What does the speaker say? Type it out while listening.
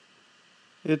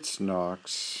It's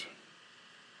Knox.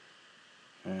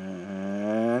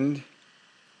 And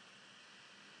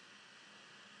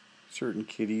certain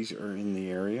kitties are in the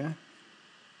area.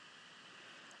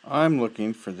 I'm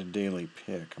looking for the daily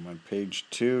pick. I'm on page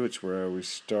 2. It's where I always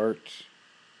start.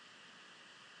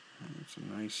 It's a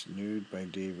nice nude by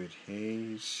David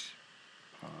Hayes.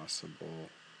 Possible.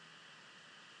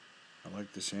 I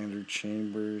like this Andrew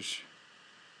Chambers.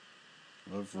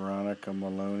 Love Veronica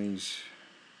Maloney's.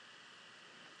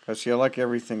 See, I like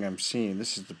everything I'm seeing.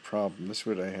 This is the problem. This is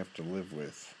what I have to live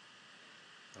with.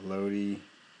 Elodie,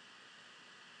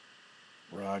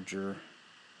 Roger,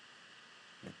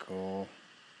 Nicole,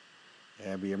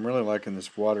 Abby. I'm really liking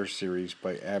this water series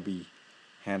by Abby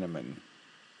Hanneman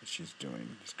that she's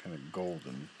doing. These kind of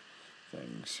golden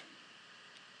things.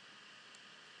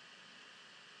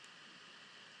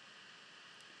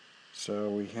 So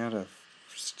we had a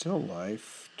still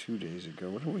life 2 days ago.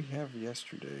 What did we have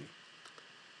yesterday?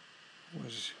 What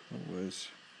was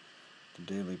the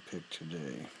daily pick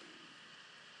today?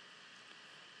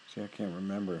 See, I can't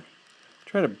remember.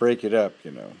 Try to break it up,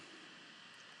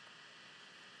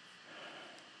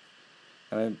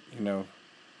 And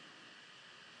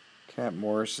Kat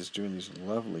Morris is doing these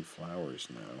lovely flowers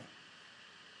now.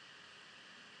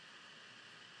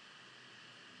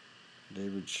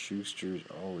 David Schuster is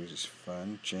always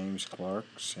fun. James Clark,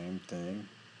 same thing.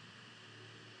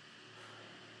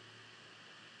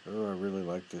 Oh, I really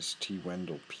like this T.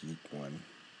 Wendell Peak one.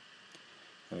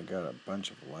 And it got a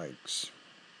bunch of likes.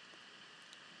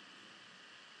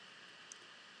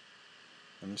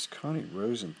 And this Connie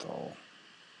Rosenthal,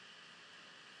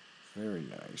 very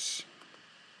nice.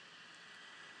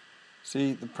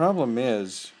 See, the problem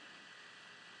is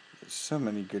that so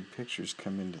many good pictures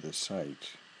come into the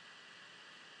site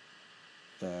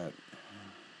that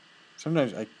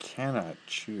sometimes I cannot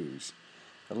choose.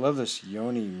 I love this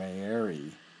Yoni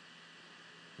Mayeri.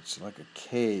 It's like a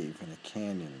cave in a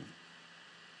canyon.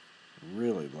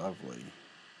 Really lovely.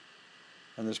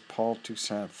 And this Paul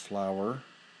Toussaint flower.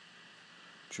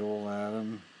 Joel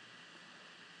Adam.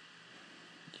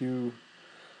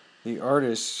 The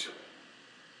artists,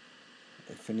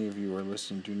 if any of you are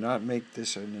listening, do not make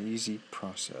this an easy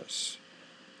process,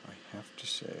 I have to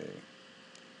say.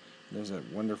 There's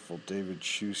that wonderful David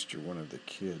Schuster, one of the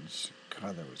kids.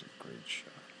 God, that was a great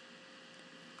shot.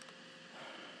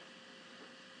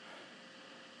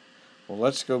 Well,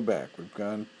 let's go back. We've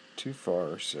gone too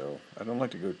far, so I don't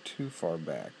like to go too far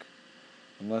back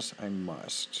unless I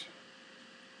must.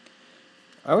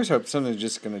 I always hope something's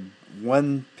just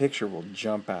one picture will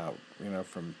jump out,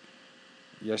 from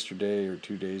yesterday or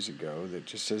 2 days ago that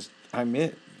just says, I'm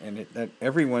it. And that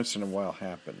every once in a while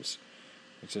happens.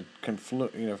 It's a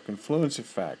confluence of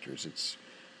factors. It's,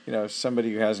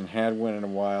 somebody who hasn't had one in a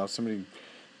while,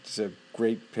 it's a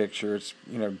great picture. It's,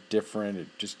 different.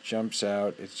 It just jumps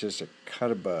out. It's just a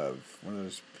cut above, one of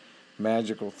those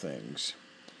magical things.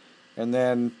 And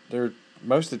then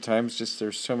most of the time,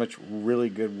 there's so much really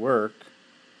good work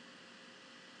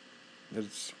that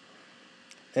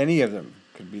any of them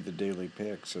could be the daily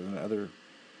pick. So I really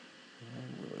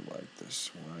like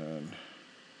this one. And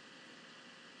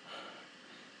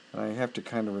I have to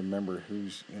kind of remember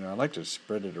who's, I like to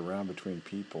spread it around between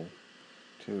people,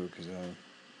 too, because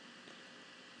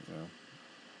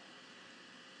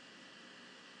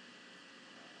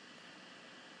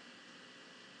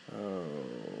oh,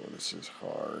 this is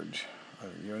hard.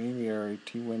 Yoni Mary,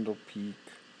 T. Wendell Peak,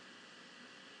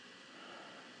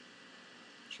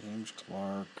 James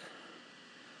Clark.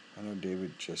 I know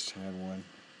David just had one.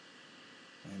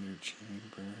 Andrew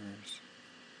Chambers.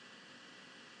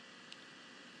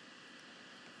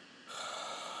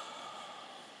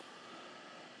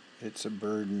 It's a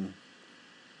burden.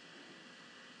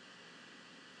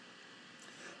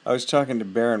 I was talking to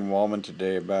Baron Wallman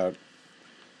today about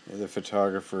the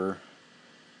photographer,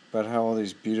 about how all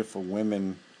these beautiful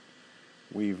women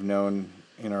we've known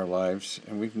in our lives,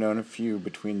 and we've known a few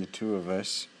between the two of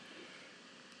us,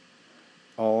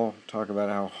 all talk about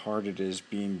how hard it is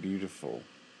being beautiful.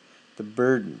 The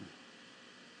burden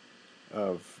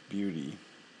of beauty.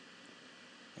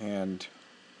 And,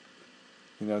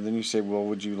 then you say, well,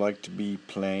 would you like to be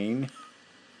plain?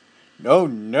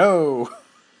 No!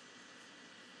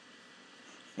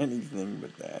 Anything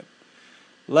but that.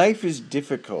 Life is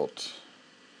difficult,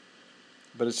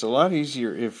 but it's a lot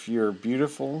easier if you're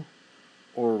beautiful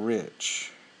or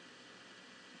rich.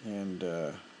 And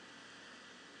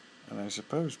I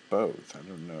suppose both. I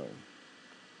don't know.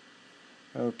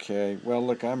 Okay, well,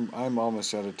 look, I'm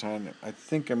almost out of time. I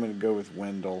think I'm going to go with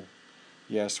Wendell.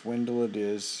 Yes, Wendell it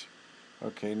is.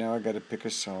 Okay, now I got to pick a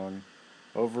song.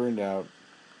 Over and out.